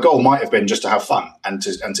our goal might have been just to have fun and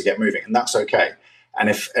to get moving, and that's okay. And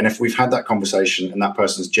if we've had that conversation and that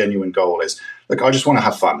person's genuine goal is, look, I just want to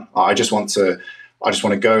have fun. I just want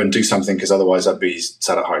to go and do something because otherwise I'd be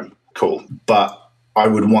sat at home. Cool. But I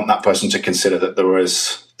would want that person to consider that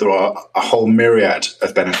there are a whole myriad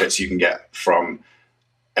of benefits you can get from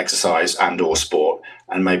exercise and or sport,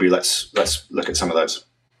 and maybe let's look at some of those.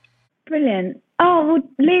 Brilliant. Oh, well,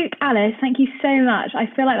 Luke, Alice, thank you so much. I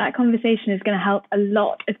feel like that conversation is going to help a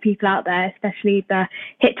lot of people out there, especially the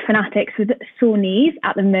HIIT fanatics with sore knees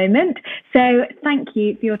at the moment. So thank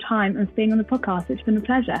you for your time and for being on the podcast. It's been a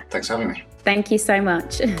pleasure. Thanks for having me. Thank you so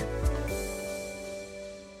much.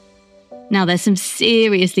 Now, there's some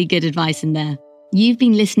seriously good advice in there. You've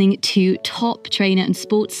been listening to top trainer and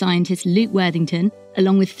sports scientist Luke Worthington,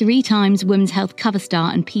 along with 3 times Women's Health cover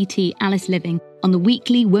star and PT Alice Living, on the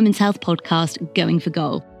weekly Women's Health podcast, Going for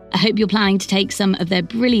Goal. I hope you're planning to take some of their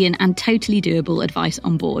brilliant and totally doable advice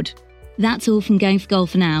on board. That's all from Going for Goal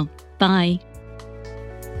for now. Bye.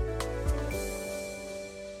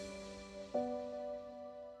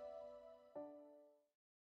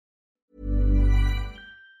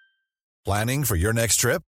 Planning for your next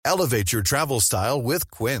trip? Elevate your travel style with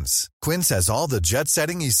Quince. Quince has all the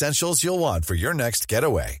jet-setting essentials you'll want for your next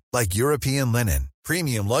getaway, like European linen,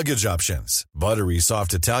 premium luggage options, buttery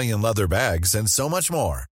soft Italian leather bags, and so much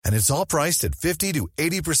more. And it's all priced at 50 to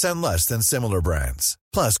 80% less than similar brands.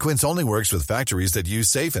 Plus, Quince only works with factories that use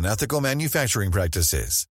safe and ethical manufacturing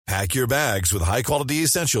practices. Pack your bags with high-quality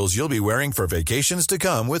essentials you'll be wearing for vacations to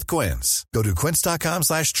come with Quince. Go to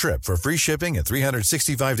quince.com/trip for free shipping and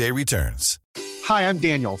 365-day returns. Hi, I'm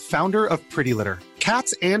Daniel, founder of Pretty Litter.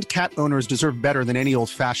 Cats and cat owners deserve better than any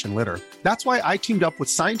old-fashioned litter. That's why I teamed up with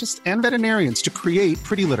scientists and veterinarians to create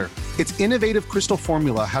Pretty Litter. Its innovative crystal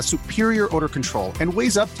formula has superior odor control and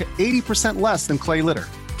weighs up to 80% less than clay litter.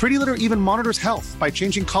 Pretty Litter even monitors health by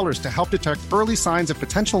changing colors to help detect early signs of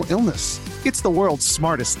potential illness. It's the world's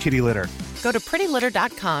smartest kitty litter. Go to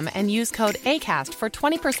prettylitter.com and use code ACAST for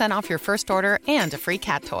 20% off your first order and a free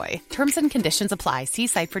cat toy. Terms and conditions apply. See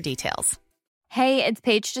site for details. Hey, it's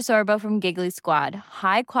Paige DeSorbo from Giggly Squad.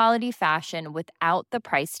 High quality fashion without the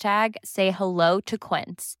price tag. Say hello to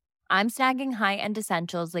Quince. I'm snagging high-end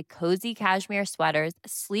essentials like cozy cashmere sweaters,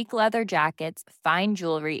 sleek leather jackets, fine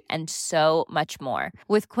jewelry, and so much more.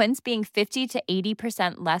 With Quince being 50 to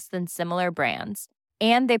 80% less than similar brands.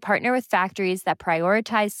 And they partner with factories that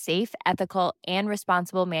prioritize safe, ethical, and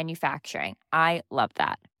responsible manufacturing. I love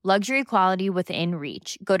that. Luxury quality within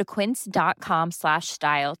reach. Go to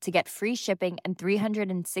quince.com/style to get free shipping and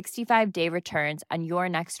 365-day returns on your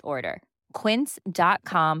next order.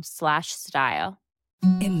 Quince.com/style.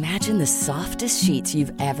 Imagine the softest sheets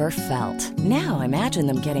you've ever felt. Now imagine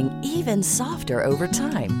them getting even softer over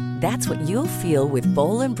time. That's what you'll feel with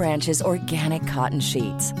Boll & Branch's organic cotton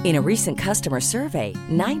sheets. In a recent customer survey,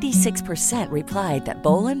 96% replied that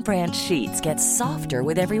Boll & Branch sheets get softer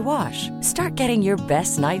with every wash. Start getting your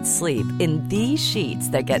best night's sleep in these sheets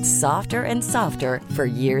that get softer and softer for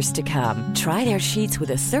years to come. Try their sheets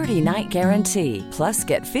with a 30-night guarantee. Plus,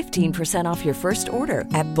 get 15% off your first order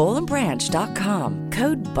at bollandbranch.com.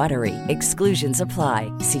 Code BUTTERY. Exclusions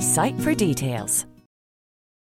apply. See site for details.